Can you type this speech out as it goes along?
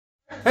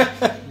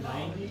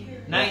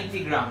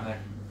90 grams.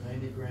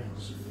 90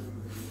 grams.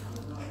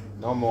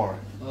 No more.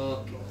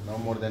 Okay. No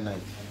more than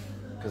 90.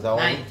 Because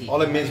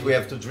all it means we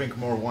have to drink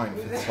more wine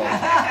if it's salt.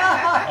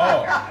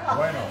 Oh,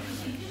 bueno.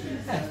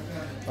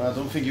 I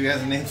don't think you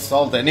guys need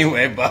salt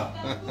anyway, but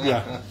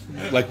Yeah,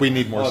 like we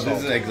need more oh, salt.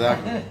 this is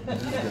exactly.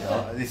 This is good.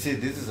 Oh, this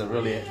is a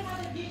really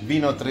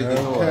vino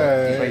traditore.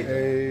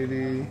 Okay,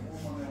 80.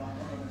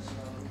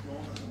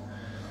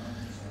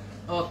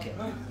 Okay.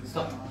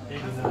 Stop.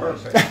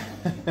 Perfect.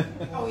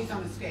 Oh, he's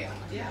on the scale.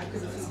 Yeah,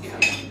 because it's a scale. I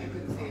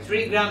couldn't see it.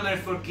 3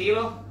 grams per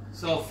kilo,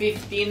 so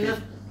 15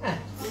 grams.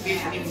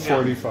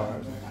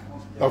 45.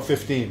 Oh,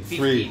 15.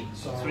 3.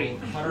 So 3.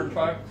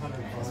 105?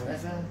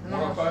 105?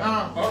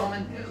 Oh.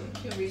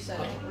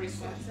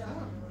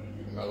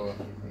 Allora,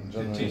 un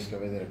giorno riesco a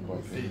vedere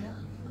qualche.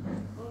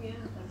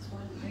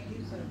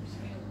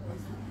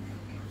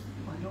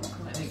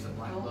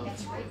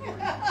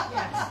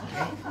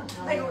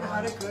 I don't know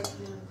how to cook.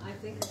 I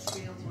think it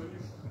scales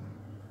wonderful.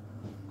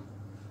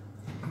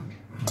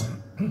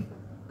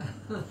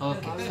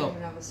 Okay, so.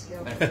 Have a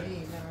scale for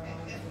me,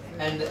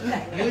 And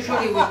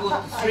usually we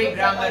put 3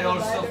 grams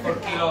also per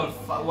kilo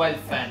of wild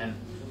fennel.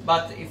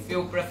 But if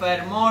you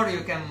prefer more,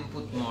 you can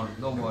put more,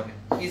 don't worry.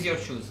 It's your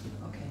choice.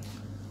 Okay.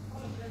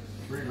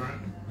 3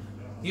 grams?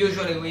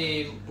 Usually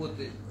we put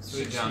 3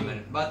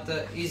 grams, but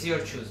it's your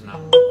choice now.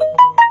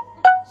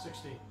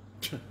 60.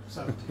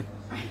 70.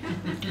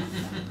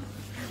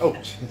 Oh,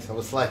 jeez, I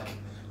was like,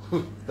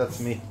 that's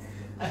me.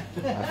 I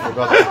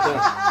forgot to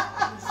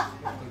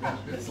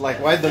It's like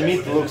why the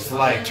meat looks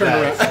like Turn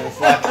that. around. It's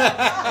like,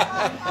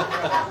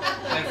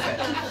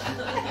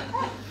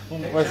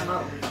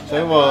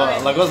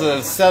 c'avevo la cosa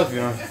del selfie,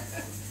 no?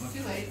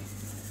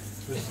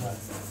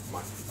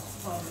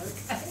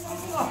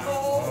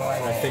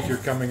 I think you're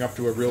coming up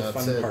to a real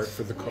That's fun it. part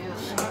for the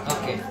cooks.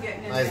 Okay.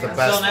 That's the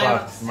best So now,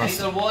 part. a Must-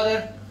 little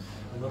water.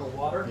 A little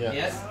water. Yeah.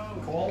 Yes.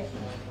 Cold.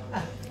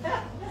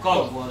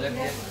 Cold water.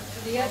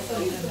 Yes.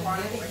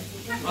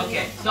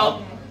 Okay.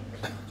 So.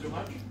 Too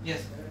much?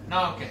 Yes.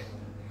 Now okay.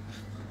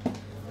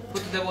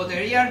 Put the water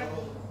here.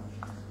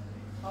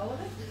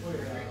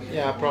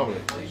 Yeah, probably.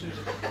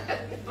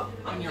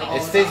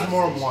 It stays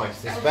more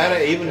moist. It's better,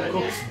 even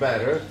cooks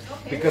better,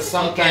 because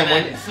sometimes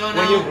Okay, so when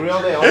now- you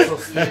grill, they also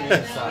steam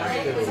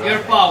inside too. Your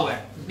power.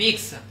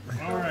 Mix.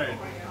 Alright.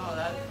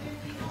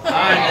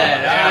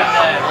 Harder.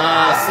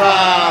 Ah,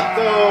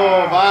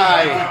 Sato,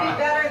 vai!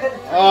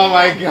 Oh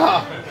my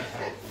God!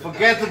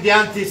 Forget the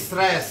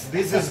anti-stress.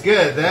 This is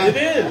good, eh? It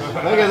is.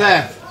 Look at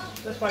that.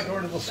 That's like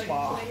going to the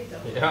spa.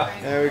 Yeah.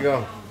 There we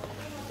go.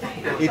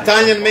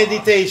 Italian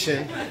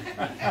meditation.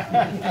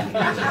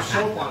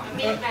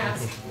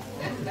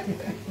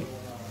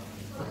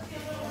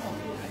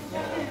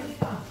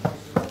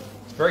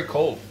 It's very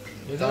cold.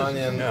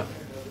 Italian Yeah.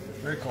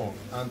 Very cold.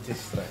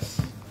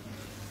 anti-stress.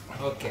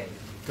 Okay.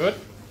 Good?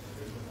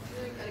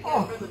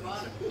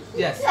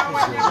 Yes.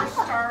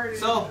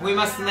 So we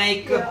must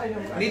make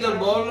little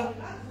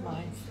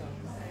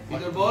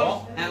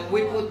ball, and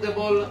we put the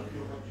ball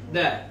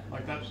there.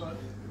 Like that size?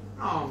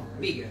 Oh,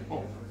 bigger.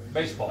 Oh,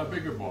 baseball. A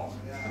bigger ball.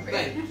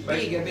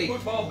 Bigger.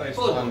 Football,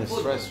 baseball.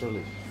 Anti-stress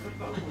relief.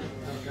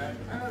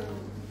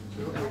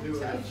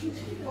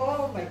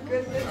 Oh my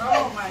goodness.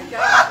 Oh my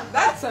God.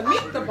 That's a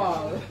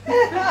meatball.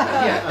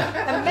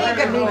 A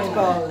mega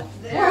meatball.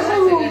 Yeah,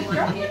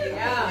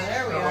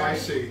 there we Oh, are. I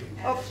see.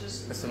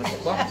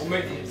 We'll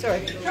make Sorry.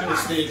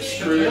 It's the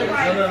extruded. No. I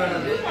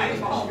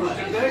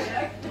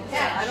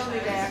don't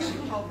think I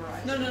actually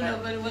pulverized. No,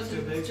 but it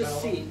wasn't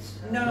just seeds.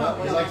 No,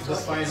 He likes the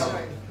final.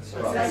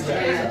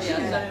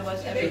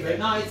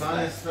 No, it's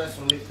Anti-stress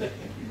relief.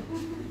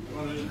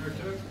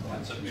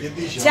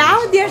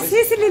 Ciao dear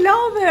Sicily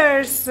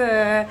lovers!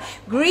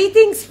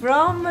 Greetings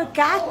from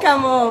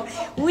Caccamo!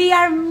 We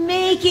are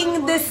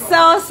making the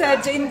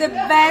sausage in the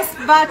best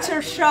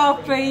butcher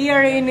shop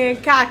here in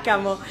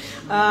Caccamo.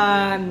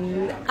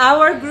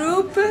 Our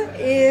group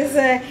is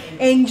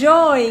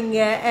enjoying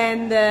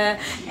and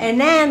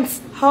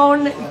enhanced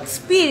on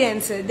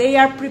experience. They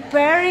are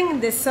preparing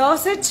the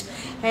sausage,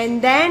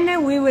 and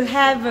then we will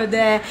have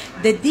the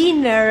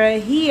dinner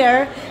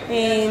here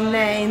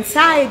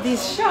inside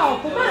this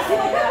shop.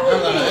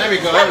 There we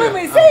go.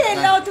 Say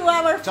hello to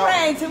our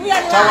friends. We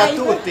are Ciao a live.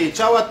 tutti.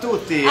 Ciao a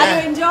tutti. Are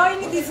you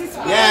enjoying this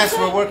experience? Yes,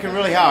 we're working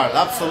really hard.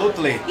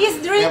 Absolutely. He's We have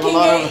a drinking.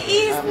 lot of-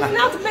 He's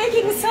not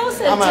making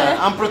sausage.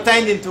 I'm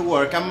pretending to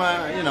work. I'm,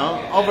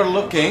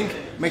 overlooking.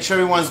 Make sure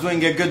everyone's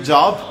doing a good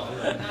job.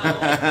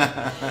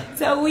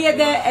 So we had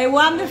a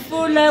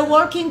wonderful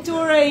working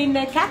tour in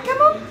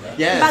Caccamo.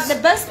 Yes. But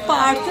the best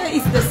part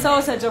is the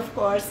sausage, of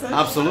course.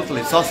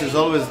 Absolutely. Sauce is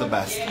always the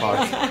best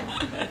part.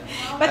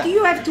 But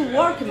you have to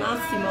work,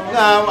 Massimo.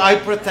 No, I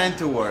pretend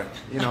to work.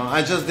 You know,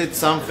 I just did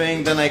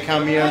something, then I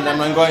come here, and then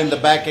I'm going in the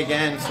back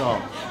again. So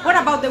What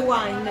about the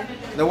wine?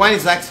 the wine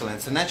is excellent.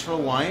 It's a natural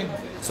wine,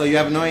 so you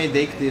have no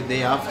headache the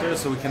day after.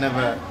 So we can have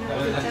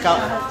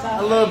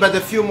a little bit, a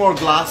few more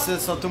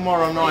glasses. So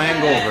tomorrow, no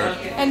hangover.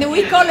 And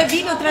we call it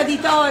vino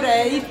traditore.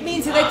 It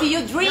means that you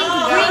drink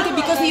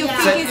because you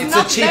think It's it's a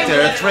not cheater,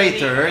 very- a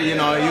traitor. You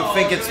know, you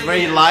think it's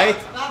very light,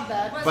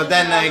 but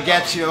then I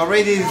get you.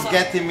 Already is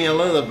getting me a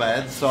little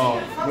bit. So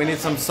we need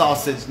some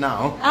sausage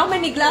now. How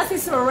many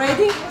glasses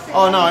already?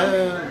 Oh no,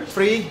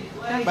 3,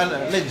 but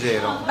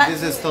leggero. But-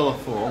 This is still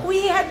full. We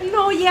had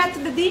no yet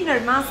the dinner,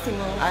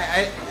 Massimo. I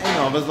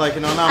know, I was like,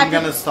 you know, now I'm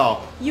gonna stop.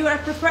 You are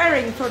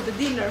preparing for the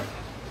dinner.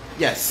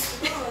 Yes,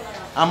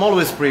 I'm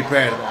always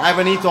prepared. I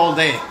haven't eaten all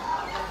day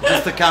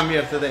just to come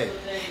here today.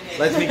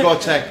 Let me go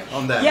check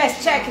on that. Yes,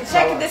 check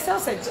the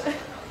sausage.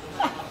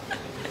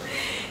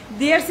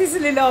 Dear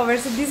Sicily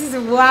lovers, this is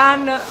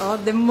one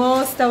of the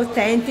most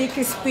authentic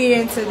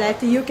experiences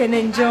that you can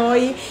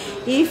enjoy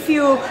if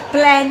you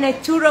plan a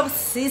tour of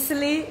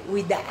Sicily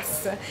with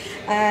us.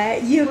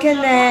 You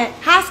can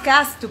ask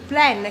us to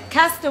plan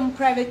custom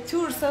private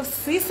tours of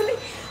Sicily,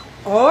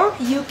 or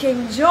you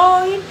can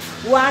join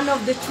one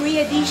of the 3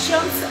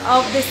 editions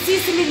of the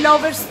Sicily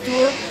Lovers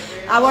Tour,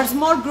 our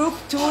small group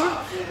tour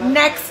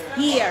next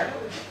year.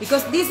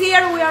 Because this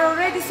year we are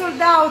already sold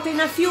out. In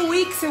a few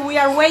weeks we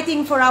are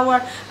waiting for our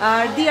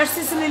dear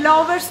Sicily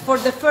lovers for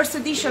the first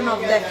edition of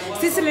the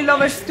Sicily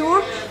Lovers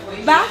Tour.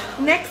 But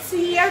next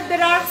year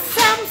there are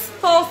some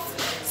spots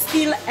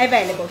still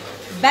available.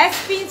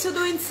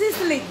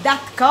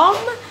 bestthingstodoinsicily.com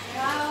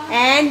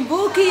and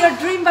book your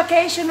dream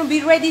vacation.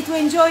 Be ready to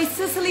enjoy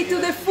Sicily to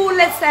the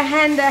fullest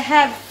and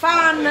have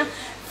fun,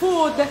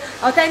 food,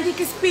 authentic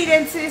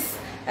experiences.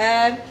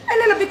 A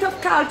little bit of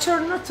culture,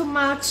 not too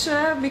much,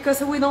 because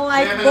we don't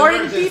like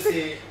boring people.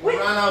 We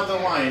ran out of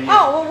wine.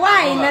 Oh,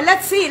 wine!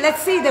 Let's see the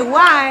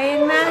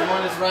wine.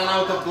 Someone has run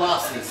out of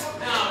glasses.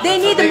 They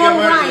It's a need big more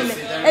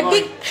emergency. wine. They're A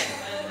big.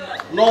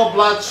 low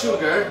blood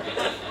sugar.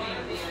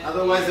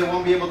 Otherwise, they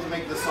won't be able to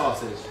make the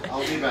sausage.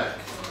 I'll be back.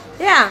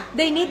 Yeah,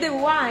 they need the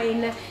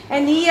wine.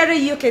 And here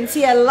you can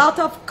see a lot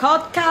of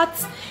cod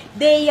cuts.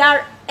 They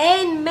are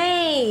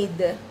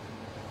handmade.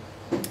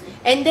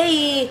 And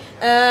they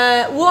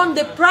won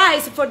the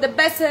prize for the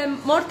best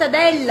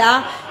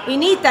mortadella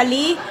in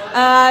Italy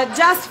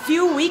just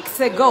few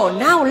weeks ago.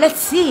 Now let's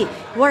see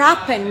what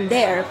happened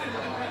there.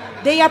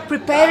 They are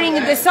preparing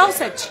the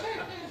sausage.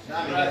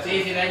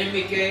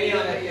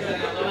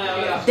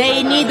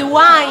 They need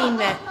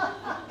wine.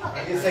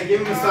 He said,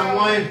 give me some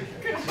wine.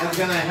 It's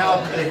gonna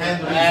help the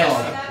hand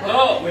result.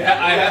 Oh, I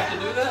have to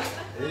do that?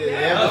 You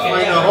have to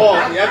find a hole.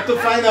 You have to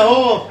find a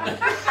hole.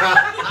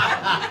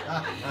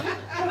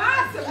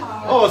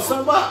 Oh,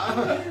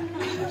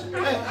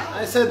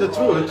 I said the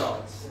truth.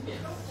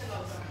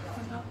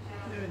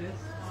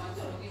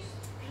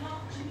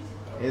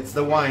 It's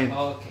the wine.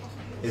 Okay.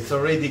 It's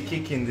already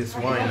kicking this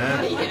wine,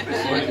 huh?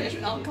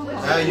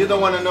 You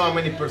don't want to know how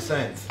many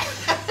percent.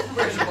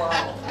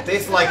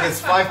 Tastes like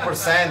it's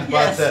 5%,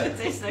 but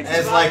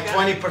has like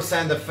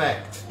 20%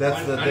 effect.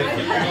 That's the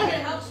difference. I think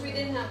it helps we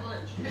didn't have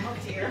lunch.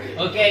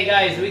 Okay,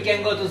 guys, we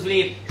can go to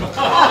sleep.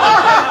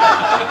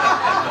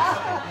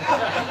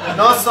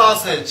 No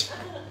sausage.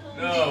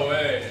 No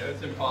way,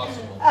 that's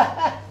impossible.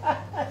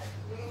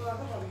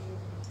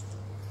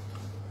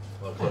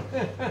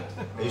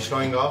 Are you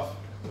showing off?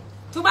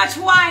 Too much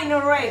wine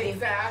already.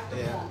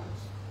 Yeah.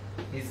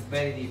 It's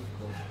very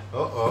difficult.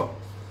 Uh-oh.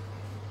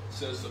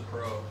 Says the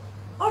pro.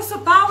 Also,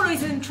 Paolo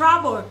is in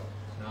trouble.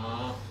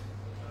 No.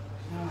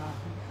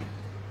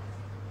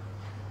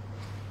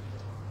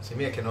 See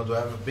me, I cannot do. I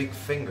have a big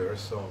finger,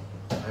 so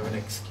I have an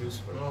excuse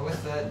for it. No,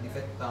 questo è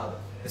difettato.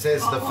 It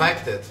says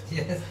defected.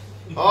 Yes.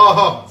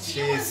 Oh,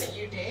 jeez.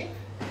 You did?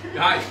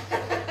 Nice.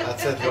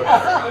 That's it. We're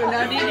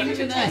not eating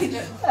tonight.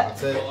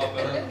 That's it.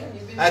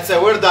 That's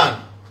it. We're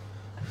done.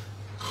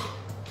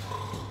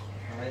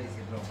 Vedi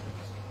se proprio.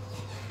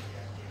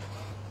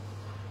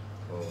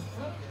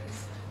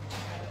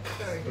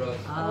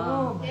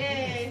 Oh.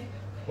 Yay.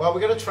 Well,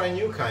 we're gonna try a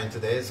new kind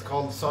today. It's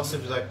called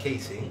sausage like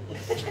Casey.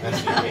 He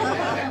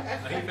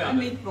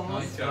found it. No,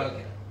 it's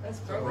broken. That's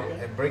broken.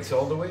 It breaks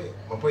all the way.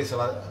 Ma poi se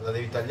la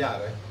devi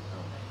tagliare?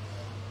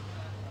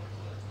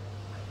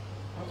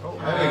 Oh,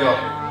 there we go.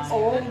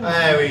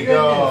 There we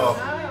go.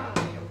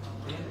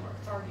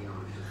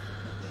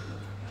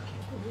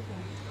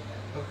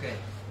 Okay.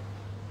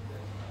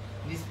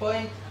 This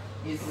point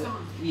is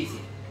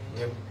easy.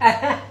 Yep.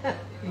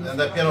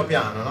 And piano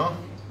piano, no?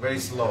 Very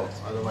slow.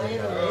 Otherwise,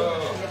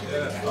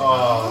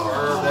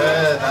 oh,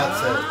 yeah,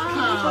 that's it.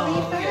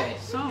 Okay.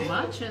 So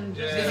much and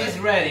This is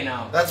ready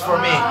now. That's for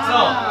me.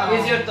 So,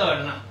 it's your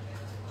turn now.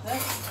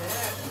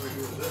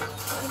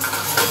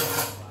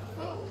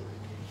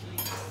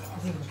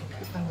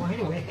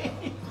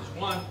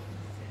 One.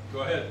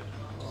 Go ahead.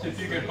 See if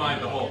you can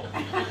find the hole.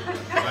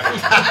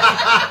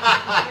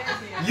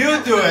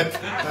 You do it.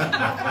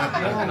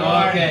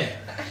 Okay.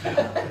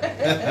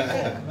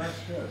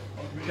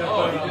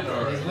 Oh, you did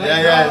already.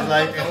 Yeah, it's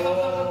like.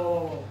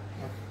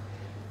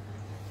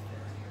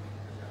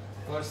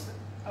 first.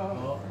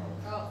 Uh-oh.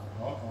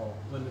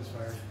 Linda's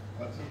fired.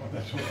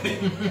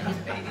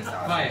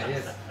 Fire,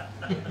 yes.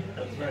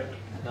 That's right.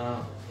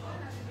 No.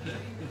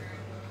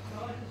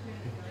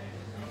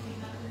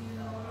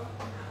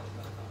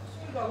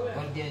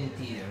 All the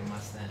interior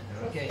must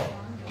enter, okay?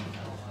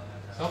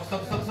 Stop.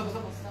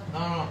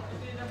 No.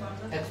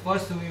 At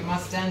first we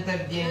must enter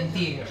the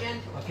interior,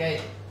 okay?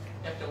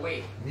 You have to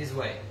wait. This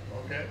way.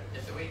 Okay. You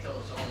have to wait till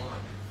it's all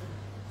on.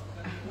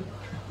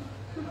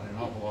 An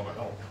awful lot of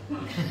help.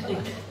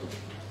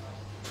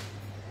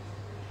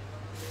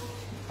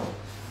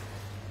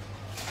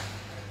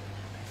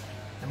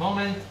 A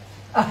moment.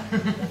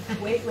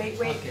 Wait.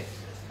 Okay.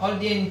 All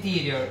the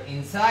interior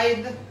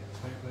inside.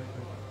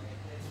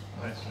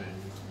 I see.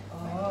 The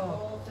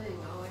whole thing,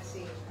 oh, I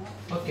see.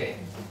 Okay.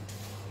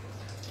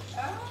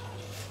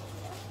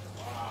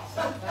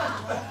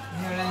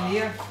 Here and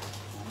here.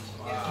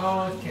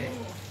 Okay.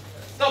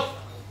 Stop.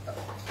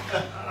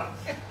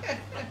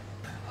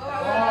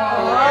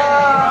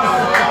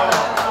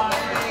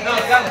 No,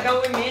 come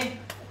with me.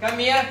 Come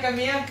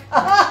here.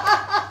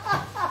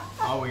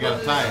 Oh, we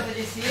gotta tie it.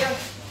 This here.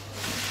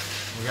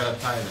 We gotta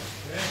tie it.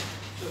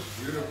 Just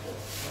beautiful.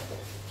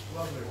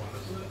 Lovely one,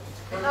 isn't it?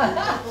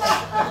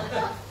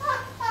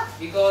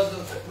 Because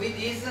with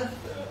this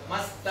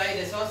must tie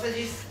the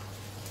sausages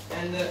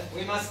and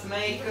we must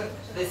make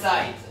the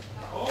sides.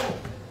 Oh.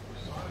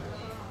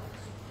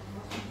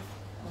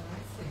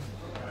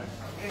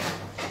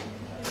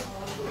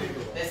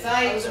 The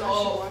sides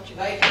of,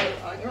 like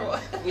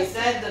we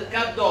said,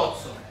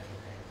 caddozzo.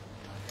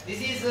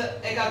 This is a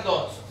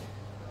caddozzo.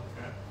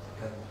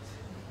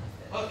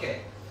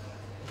 Okay.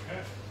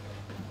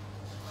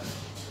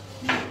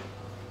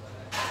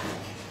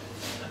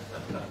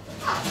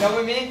 Come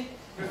with me?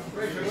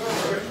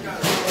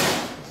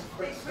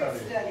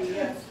 Steady,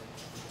 yes.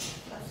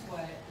 That's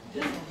why.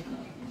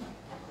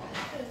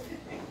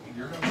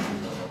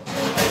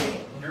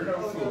 You're no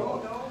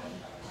fool.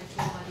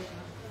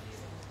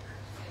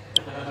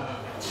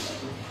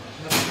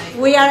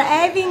 We are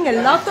having a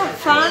lot of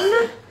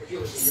fun,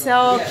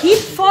 so keep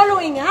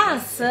following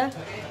us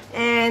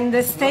and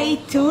stay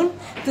tuned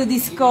to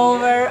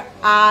discover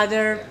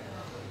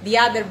the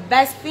other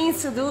best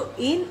things to do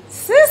in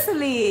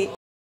Sicily.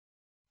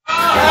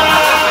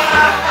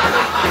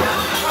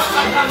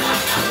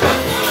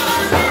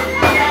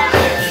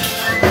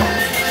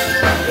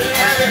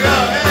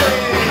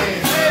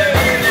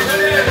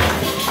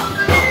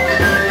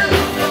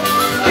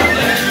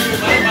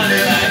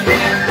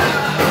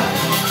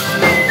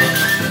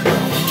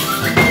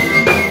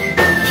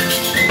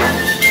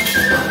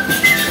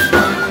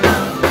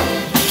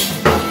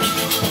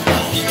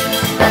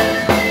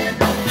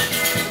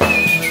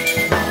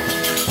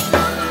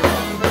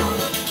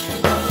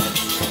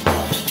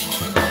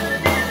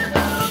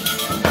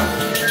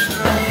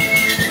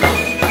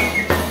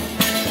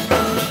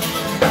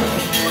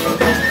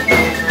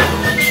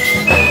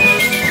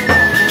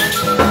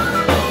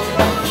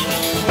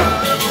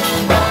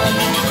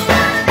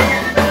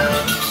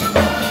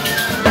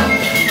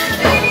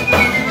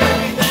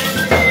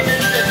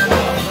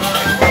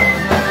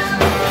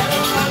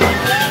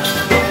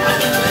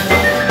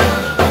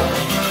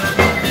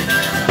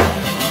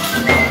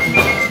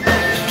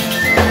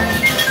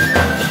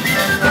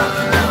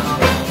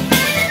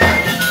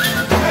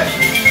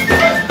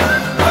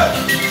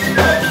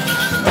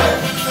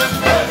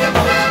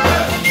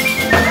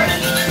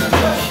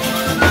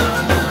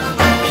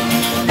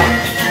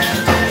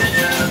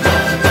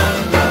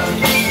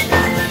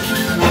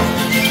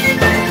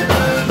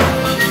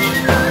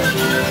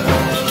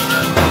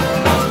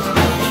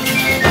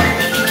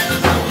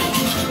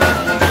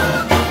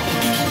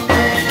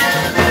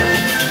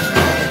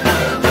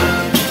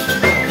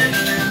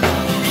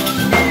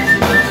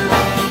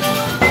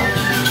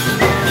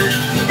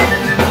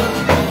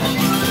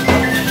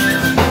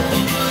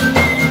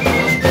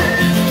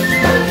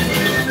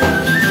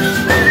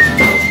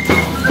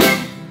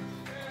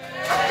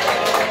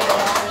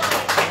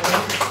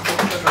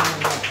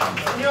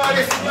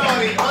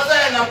 Signori,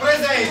 Madonna,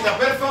 presenta,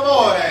 per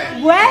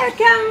favore.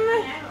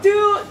 Welcome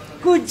to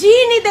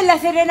Cugini della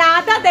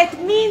Serenata, that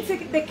means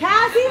the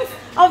cousins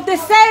of the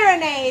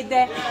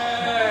serenade.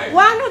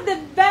 One of the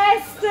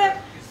best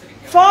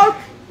folk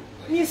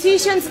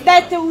musicians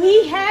that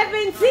we have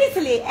in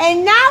Sicily.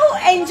 And now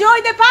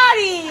enjoy the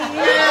party!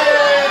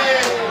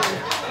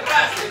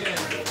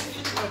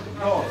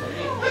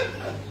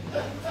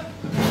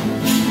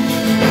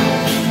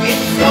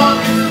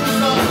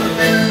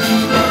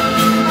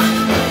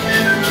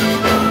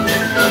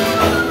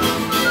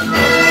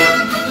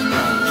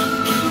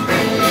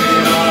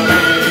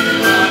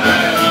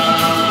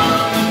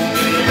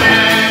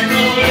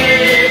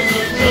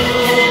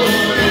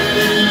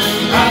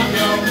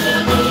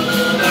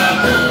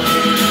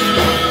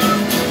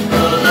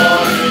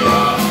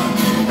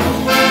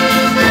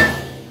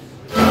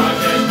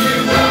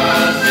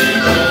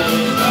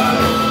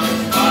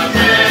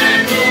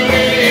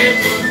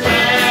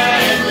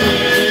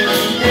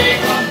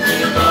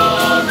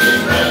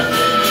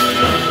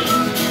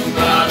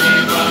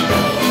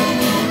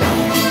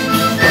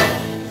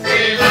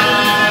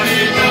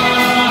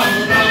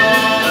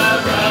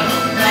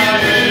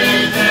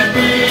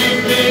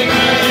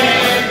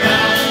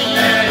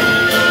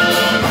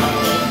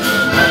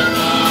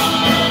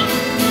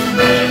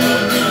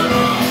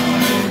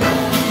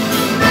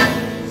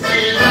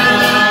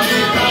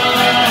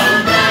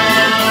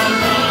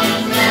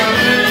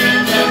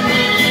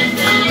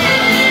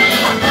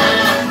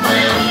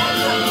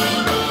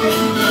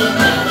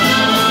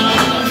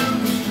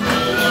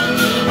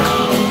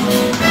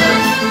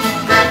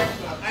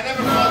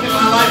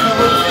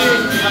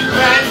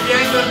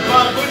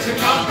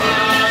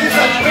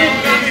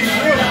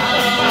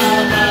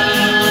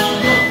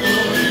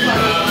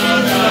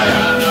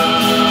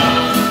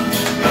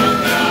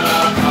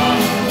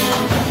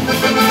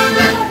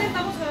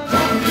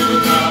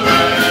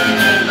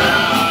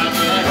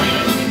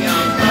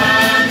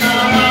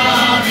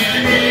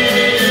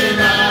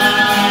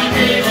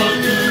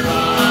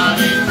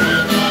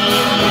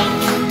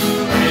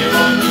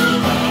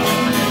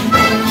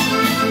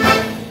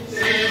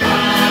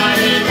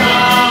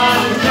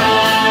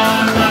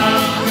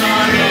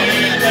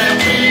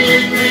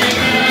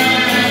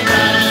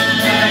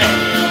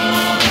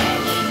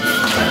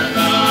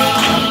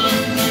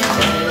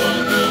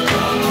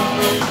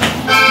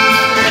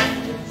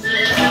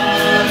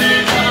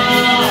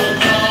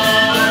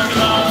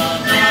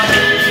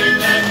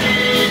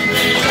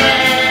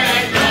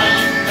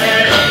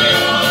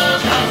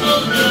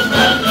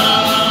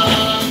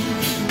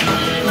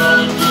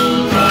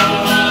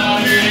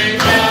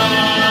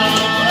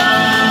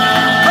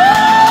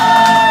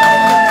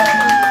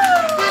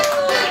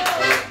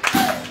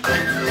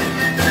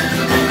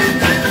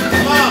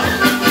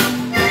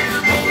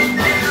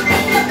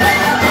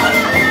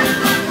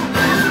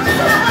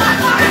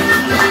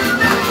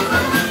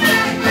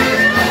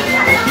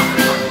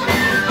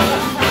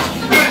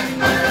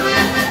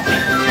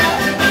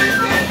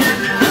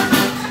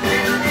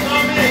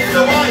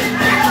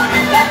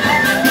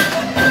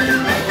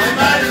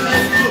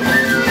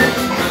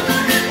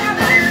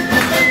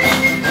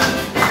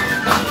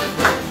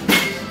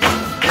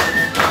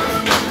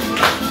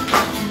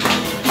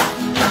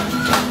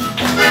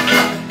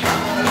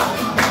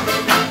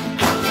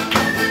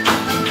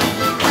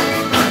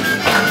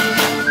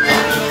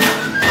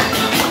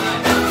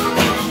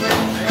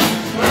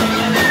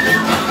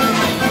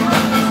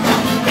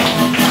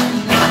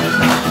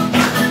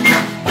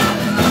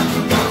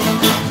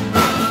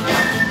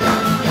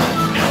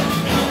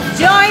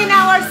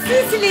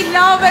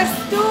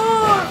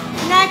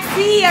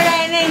 here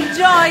and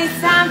enjoy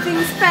something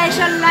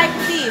special like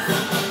this.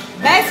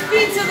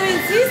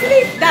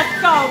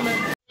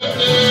 bestpizzadoinsicily.com.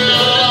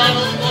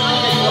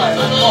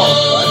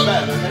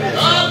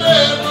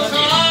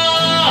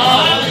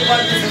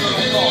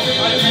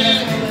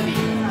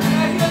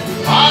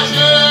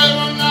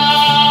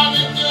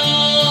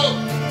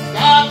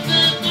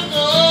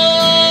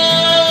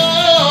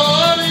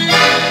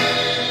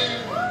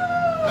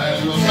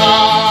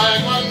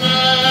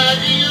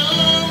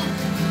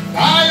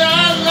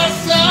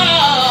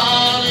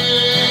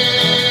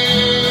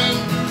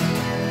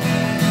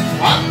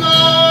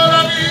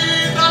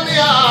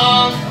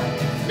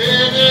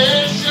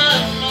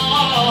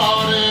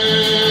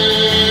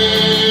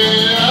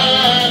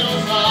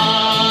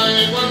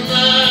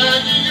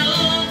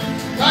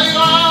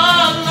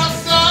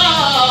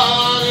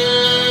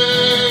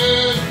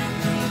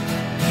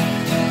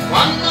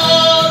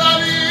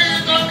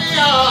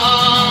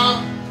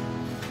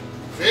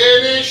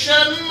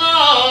 Finisce